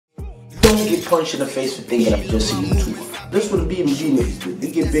don't get punched in the face for thinking I'm just a YouTuber. That's what the BMG niggas do.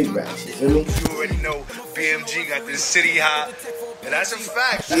 They get big racks, you feel me? You already know BMG got this city hot. And that's a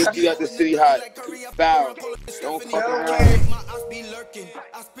fact. BMG got the city hot. Foul. Don't fuck around.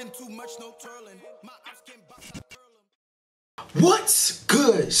 What's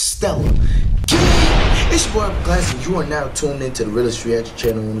good, Stella? It's your boy Glass, and you are now tuned into the Realest Reaction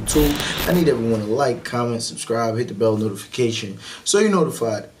channel on the tube. I need everyone to like, comment, subscribe, hit the bell notification so you're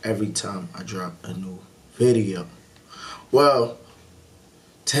notified every time I drop a new video. Well,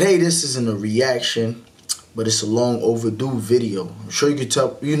 today this isn't a reaction, but it's a long overdue video. I'm sure you can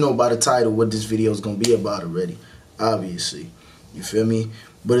tell, you know by the title what this video is gonna be about already, obviously. You feel me?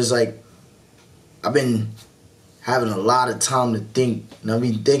 But it's like, I've been having a lot of time to think, and I've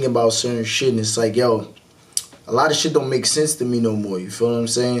been thinking about certain shit, and it's like, yo, a lot of shit don't make sense to me no more. You feel what I'm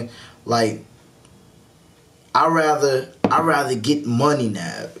saying? Like, I rather get money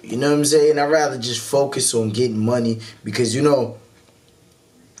now. You know what I'm saying? I'd rather just focus on getting money because, you know,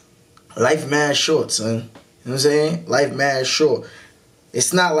 life mad short, son. You know what I'm saying? Life mad short.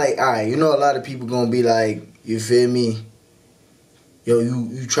 It's not like, alright, you know, a lot of people gonna be like, you feel me? Yo,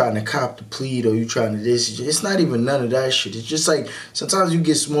 you trying to cop the plead or you trying to this. It's not even none of that shit. It's just like sometimes you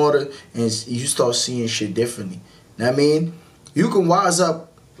get smarter and you start seeing shit differently. You know what I mean? You can wise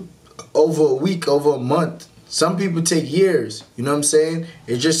up over a week, over a month. Some people take years. You know what I'm saying?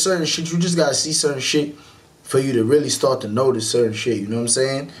 It's just certain shit. You just got to see certain shit for you to really start to notice certain shit. You know what I'm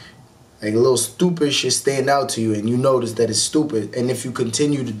saying? Like a little stupid shit stand out to you and you notice that it's stupid. And if you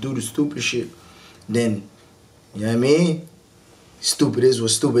continue to do the stupid shit, then, you know what I mean? Stupid is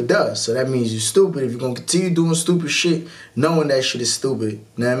what stupid does. So that means you're stupid if you're going to continue doing stupid shit knowing that shit is stupid.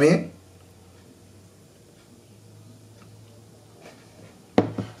 You know what I mean?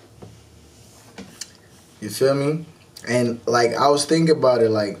 You feel me? And like I was thinking about it,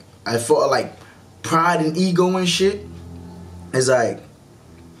 like I felt like pride and ego and shit is like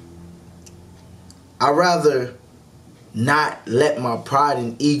I'd rather not let my pride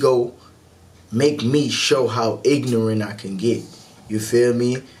and ego make me show how ignorant I can get. You feel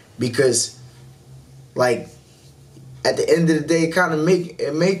me? Because, like, at the end of the day, it kind of make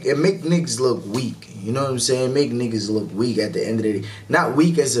niggas look weak. You know what I'm saying? Make niggas look weak at the end of the day. Not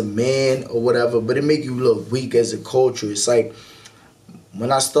weak as a man or whatever, but it make you look weak as a culture. It's like,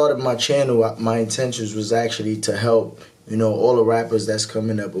 when I started my channel, my intentions was actually to help, you know, all the rappers that's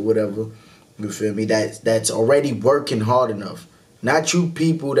coming up or whatever. You feel me? That's already working hard enough. Not you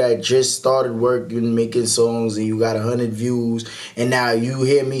people that just started working, making songs, and you got 100 views, and now you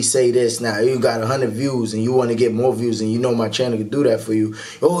hear me say this, now you got 100 views, and you want to get more views, and you know my channel can do that for you.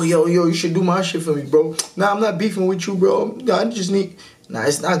 Oh, yo, you should do my shit for me, bro. Nah, I'm not beefing with you, bro. I just need... Nah,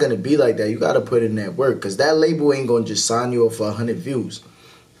 it's not going to be like that. You got to put in that work, because that label ain't going to just sign you up for 100 views.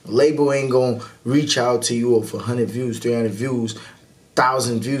 The label ain't going to reach out to you for 100 views, 300 views,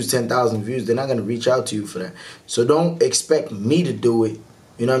 1,000 views, 10,000 views. They're not going to reach out to you for that. So don't expect me to do it.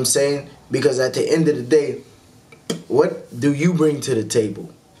 You know what I'm saying? Because at the end of the day, what do you bring to the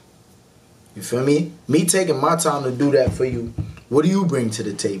table? You feel me? Me taking my time to do that for you, what do you bring to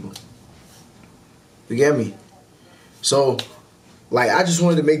the table? You get me? So, like, I just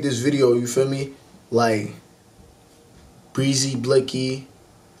wanted to make this video, you feel me? Like, Breezy, Blixky,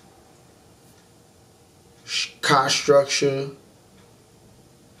 cost structure,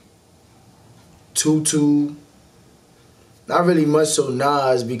 Tutu, not really much so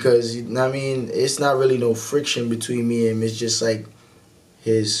Nas because, you know what I mean, it's not really no friction between me and him. It's just like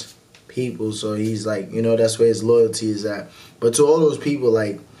his people, so he's like, you know, that's where his loyalty is at. But to all those people,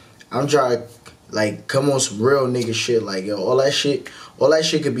 like, I'm trying to, like, come on some real nigga shit. Like, yo, all that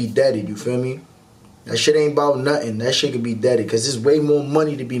shit could be deaded, you feel me? That shit ain't about nothing. That shit could be deaded because there's way more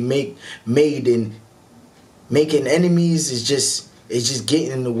money to be made than making enemies. It's just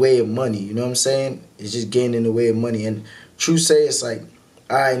getting in the way of money, you know what I'm saying? It's just getting in the way of money. And true say, it's like,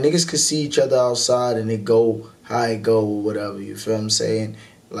 all right, niggas can see each other outside and it go how it go or whatever, you feel what I'm saying?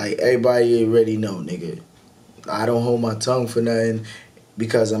 Like, everybody already know, nigga. I don't hold my tongue for nothing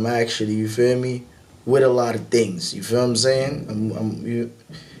because I'm actually, you feel me, with a lot of things, you feel what I'm saying?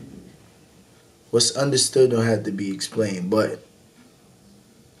 What's understood don't have to be explained, but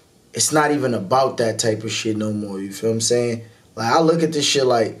it's not even about that type of shit no more, you feel what I'm saying? Like, I look at this shit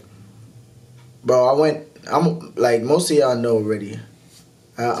like, bro, I'm like, most of y'all know already,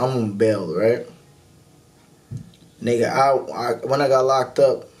 I'm on bail, right? Nigga, when I got locked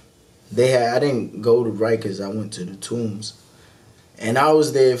up, I didn't go to Rikers, I went to the Tombs. And I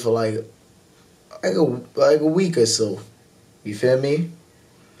was there for like a week or so, you feel me?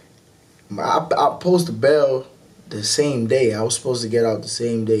 I post a bail the same day. I was supposed to get out the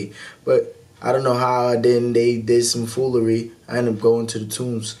same day. But I don't know how I didn't. They did some foolery. I ended up going to the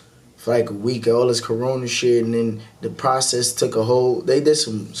tombs for like a week. All this corona shit. And then the process took a whole... They did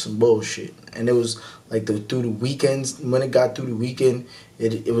some bullshit. And it was like through the weekends. When it got through the weekend,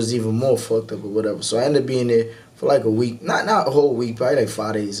 it was even more fucked up or whatever. So I ended up being there for like a week. Not a whole week. Probably like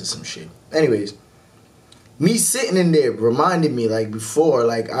 5 days or some shit. Anyways. Me sitting in there reminded me, like, before,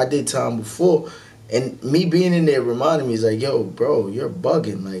 like, I did time before, and me being in there reminded me, is like, yo, bro, you're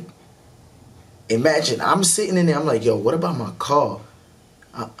bugging. Like, imagine, I'm sitting in there, I'm like, yo, what about my car?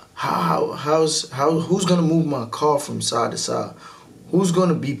 Who's gonna move my car from side to side? Who's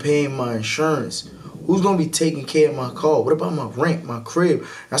gonna be paying my insurance? Who's gonna be taking care of my car? What about my rent, my crib? And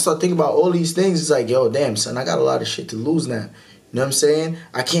I start thinking about all these things. It's like, yo, damn, son, I got a lot of shit to lose now. You know what I'm saying?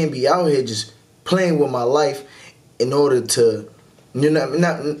 I can't be out here just playing with my life in order to, you know,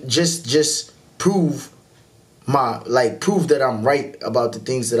 not just prove that I'm right about the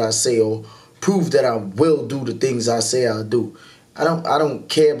things that I say, or prove that I will do the things I say I'll do. I don't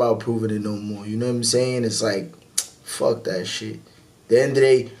care about proving it no more. You know what I'm saying? It's like, fuck that shit. At the end of the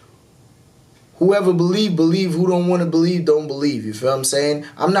day, whoever believe. Who don't want to believe, don't believe. You feel what I'm saying?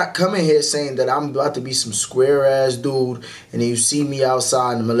 I'm not coming here saying that I'm about to be some square-ass dude and then you see me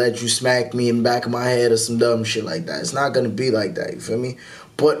outside and I'm going to let you smack me in the back of my head or some dumb shit like that. It's not going to be like that, you feel me?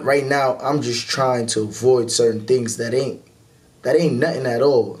 But right now, I'm just trying to avoid certain things that ain't nothing at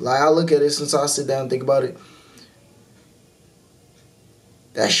all. Like, I look at it since I sit down and think about it.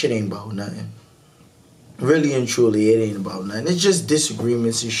 That shit ain't about nothing. Really and truly, it ain't about nothing. It's just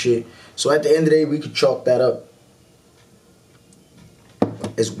disagreements and shit. So at the end of the day, we could chalk that up.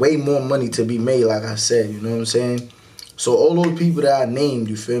 It's way more money to be made, like I said, you know what I'm saying? So all those people that I named,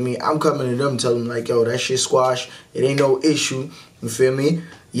 you feel me? I'm coming to them telling them like, yo, that shit squash. It ain't no issue, you feel me?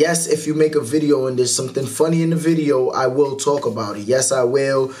 Yes, if you make a video and there's something funny in the video, I will talk about it. Yes, I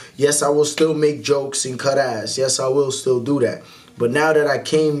will. Yes, I will still make jokes and cut ass. Yes, I will still do that. But now that I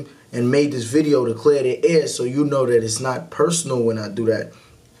came and made this video to clear the air so you know that it's not personal when I do that,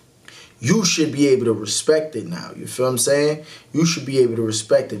 you should be able to respect it now. You feel what I'm saying? You should be able to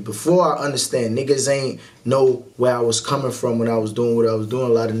respect it. Before, I understand, niggas ain't know where I was coming from when I was doing what I was doing.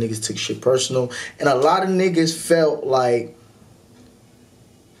 A lot of niggas took shit personal. And a lot of niggas felt like,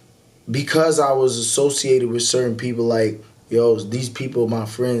 because I was associated with certain people, like, yo, these people are my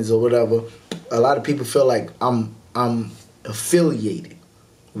friends or whatever, a lot of people feel like I'm affiliated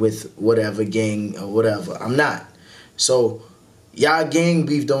with whatever gang or whatever. I'm not. So y'all gang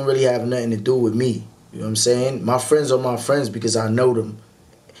beef don't really have nothing to do with me. You know what I'm saying? My friends are my friends because I know them.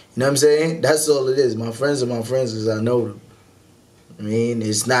 You know what I'm saying? That's all it is. My friends are my friends because I know them. I mean,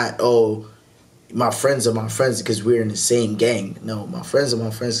 it's not, oh, my friends are my friends because we're in the same gang. No, my friends are my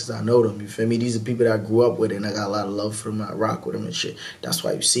friends because I know them. You feel me? These are people that I grew up with and I got a lot of love for them. I rock with them and shit. That's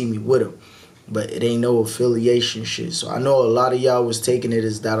why you see me with them. But it ain't no affiliation shit. So I know a lot of y'all was taking it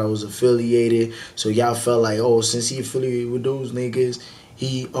as that I was affiliated. So y'all felt like, oh, since he affiliated with those niggas,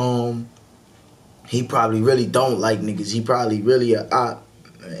 he probably really don't like niggas. He probably really a op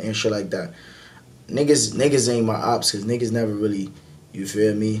and shit like that. Niggas ain't my ops because niggas never really, you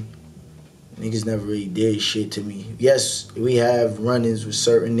feel me? Niggas never really did shit to me. Yes, we have run-ins with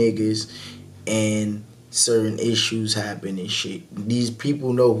certain niggas and certain issues happen and shit. These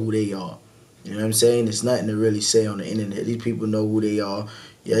people know who they are. You know what I'm saying? There's nothing to really say on the internet. These people know who they are.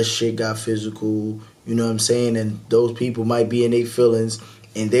 Yes, shit got physical. You know what I'm saying? And those people might be in their feelings,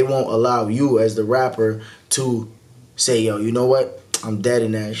 and they won't allow you as the rapper to say, yo, you know what? I'm dead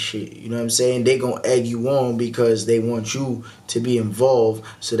in that shit. You know what I'm saying? They gonna egg you on because they want you to be involved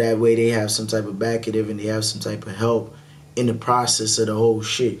so that way they have some type of backative and they have some type of help in the process of the whole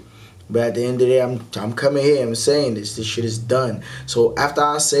shit. But at the end of the day, I'm coming here, I'm saying this shit is done. So after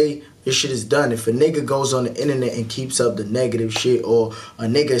I say this shit is done, if a nigga goes on the internet and keeps up the negative shit, or a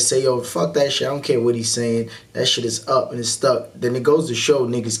nigga say, yo, fuck that shit, I don't care what he's saying, that shit is up and it's stuck, then it goes to show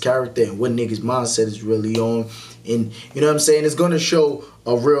niggas' character and what niggas' mindset is really on. And you know what I'm saying? It's gonna show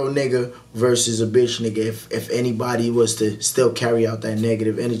a real nigga versus a bitch nigga if anybody was to still carry out that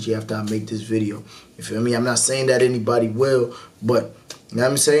negative energy after I make this video. You feel me? I'm not saying that anybody will, but you know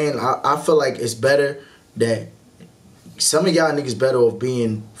what I'm saying? I feel like it's better that some of y'all niggas better off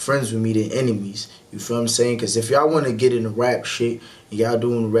being friends with me than enemies. You feel what I'm saying? Because if y'all want to get into rap shit, and y'all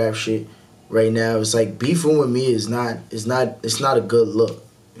doing rap shit right now, it's like beefing with me is not a good look.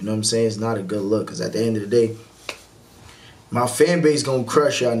 You know what I'm saying? It's not a good look. Because at the end of the day, my fan base gonna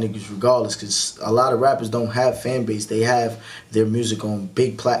crush y'all niggas regardless. Because a lot of rappers don't have fan base. They have their music on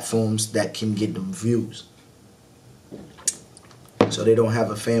big platforms that can get them views. So they don't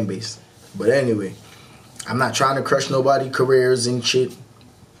have a fan base. But anyway, I'm not trying to crush nobody's careers and shit. You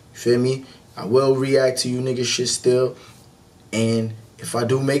feel me? I will react to you niggas shit still. And if I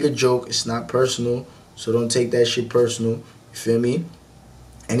do make a joke, it's not personal. So don't take that shit personal. You feel me?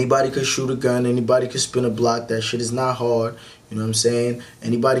 Anybody could shoot a gun. Anybody could spin a block. That shit is not hard. You know what I'm saying?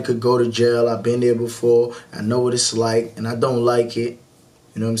 Anybody could go to jail. I've been there before. I know what it's like. And I don't like it.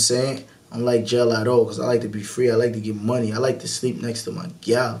 You know what I'm saying? I don't like jail at all because I like to be free. I like to get money. I like to sleep next to my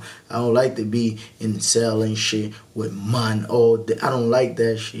gal. I don't like to be in the cell and shit with man all day. I don't like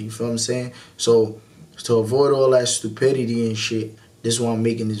that shit. You feel what I'm saying? So to avoid all that stupidity and shit, this is why I'm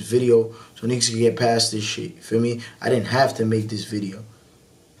making this video so niggas can get past this shit. You feel me? I didn't have to make this video.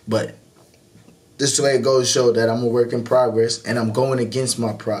 But this way it goes to show that I'm a work in progress and I'm going against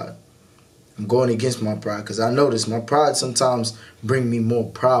my pride. I'm going against my pride because I notice my pride sometimes bring me more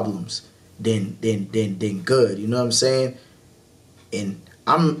problems than good. You know what I'm saying? And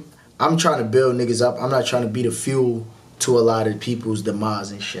I'm trying to build niggas up. I'm not trying to be the fuel to a lot of people's demise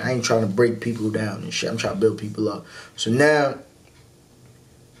and shit. I ain't trying to break people down and shit. I'm trying to build people up. So now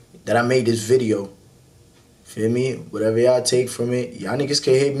that I made this video, feel me? Whatever y'all take from it, y'all niggas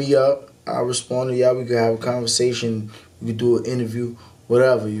can hit me up. I'll respond to y'all. We could have a conversation. We could do an interview.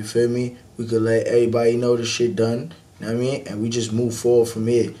 Whatever, you feel me? We could let everybody know the shit done. You know what I mean? And we just move forward from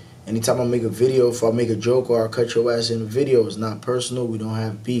here. Anytime I make a video, if I make a joke or I cut your ass in a video, it's not personal. We don't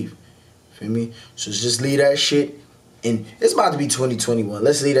have beef. Feel me? So just leave that shit. And it's about to be 2021.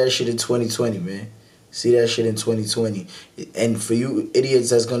 Let's leave that shit in 2020, man. See that shit in 2020. And for you idiots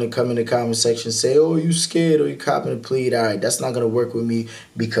that's going to come in the comment section and say, oh, you scared or you copping a plea. All right, that's not going to work with me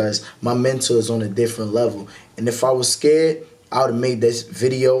because my mental is on a different level. And if I was scared, I would have made this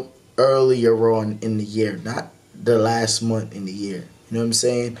video earlier on in the year, not the last month in the year. You know what I'm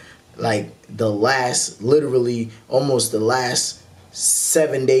saying? Like the last, literally almost the last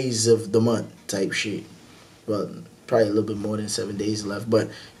 7 days of the month type shit. Well, probably a little bit more than 7 days left. But you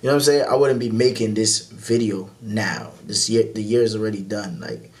know what I'm saying? I wouldn't be making this video now. This year, the year's already done.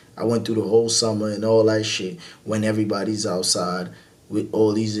 Like I went through the whole summer and all that shit when everybody's outside with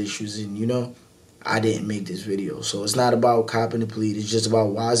all these issues. And you know, I didn't make this video. So it's not about copping the plea. It's just about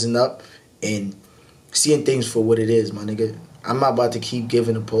wising up and seeing things for what it is, my nigga. I'm not about to keep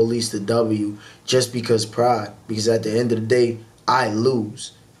giving the police the W just because pride. Because at the end of the day, I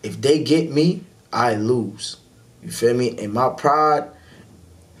lose. If they get me, I lose. You feel me? And my pride,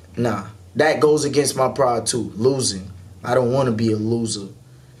 nah. That goes against my pride too. Losing. I don't want to be a loser.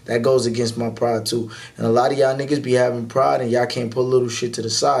 That goes against my pride too. And a lot of y'all niggas be having pride and y'all can't put little shit to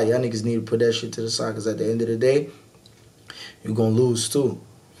the side. Y'all niggas need to put that shit to the side because at the end of the day, you're going to lose too.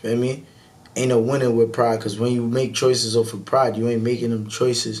 Feel me? Ain't no winning with pride because when you make choices off of pride, you ain't making them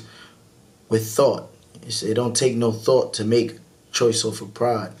choices with thought. It don't take no thought to make choice off of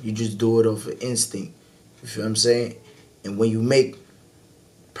pride. You just do it off of instinct. You feel what I'm saying? And when you make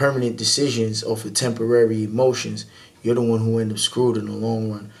permanent decisions off of temporary emotions, you're the one who end up screwed in the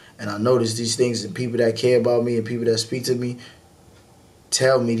long run. And I notice these things and people that care about me and people that speak to me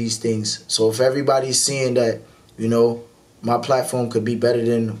tell me these things. So if everybody's seeing that, you know, my platform could be better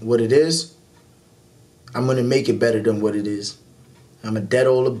than what it is, I'm going to make it better than what it is. I'm a dead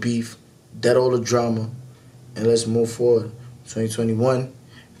all the beef, dead all the drama, and let's move forward. 2021,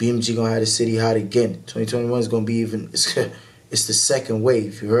 BMG going to have the city hot again. 2021 is going to be even, it's the second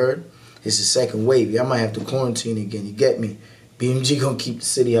wave, you heard? It's the second wave. I might have to quarantine again, you get me? BMG going to keep the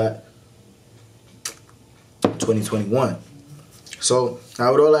city hot 2021. So,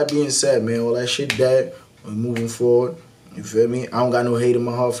 now with all that being said, man, all that shit dead, we're moving forward. You feel me? I don't got no hate in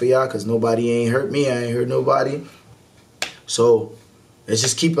my heart for y'all because nobody ain't hurt me. I ain't hurt nobody. So, let's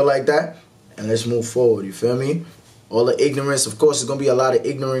just keep it like that and let's move forward. You feel me? All the ignorance. Of course, there's going to be a lot of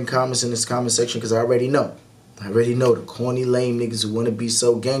ignorant comments in this comment section because I already know. I already know the corny, lame niggas who want to be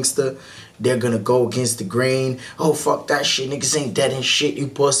so gangster, they're going to go against the grain. Oh, fuck that shit. Niggas ain't dead and shit, you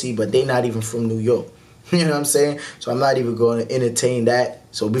pussy. But they not even from New York. You know what I'm saying? So I'm not even going to entertain that.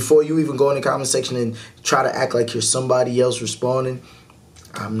 So before you even go in the comment section and try to act like you're somebody else responding,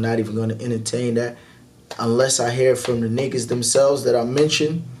 I'm not even going to entertain that unless I hear from the niggas themselves that I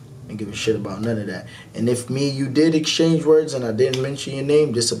mentioned. And give a shit about none of that. And if you did exchange words and I didn't mention your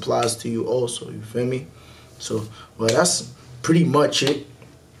name, this applies to you also. You feel me? So, well, that's pretty much it.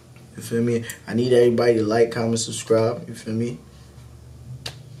 You feel me? I need everybody to like, comment, subscribe. You feel me?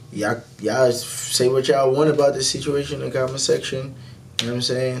 Y'all say what y'all want about this situation in the comment section. You know what I'm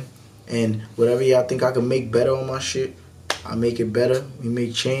saying? And whatever y'all think I can make better on my shit, I make it better. We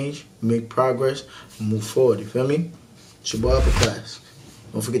make change. We make progress. We move forward. You feel me? It's your boy Upper Class.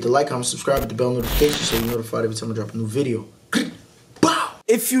 Don't forget to like, comment, subscribe, hit the bell notification so you're notified every time I drop a new video. Bow!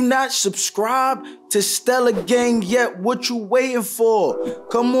 If you not subscribed to Stella Gang yet, what you waiting for?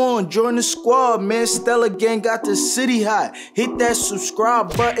 Come on, join the squad, man. Stella Gang got the city hot. Hit that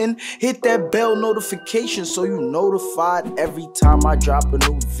subscribe button. Hit that bell notification so you notified every time I drop a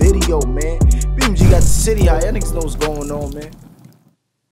new video, man. BMG got the city hot. Y'all niggas know what's going on, man.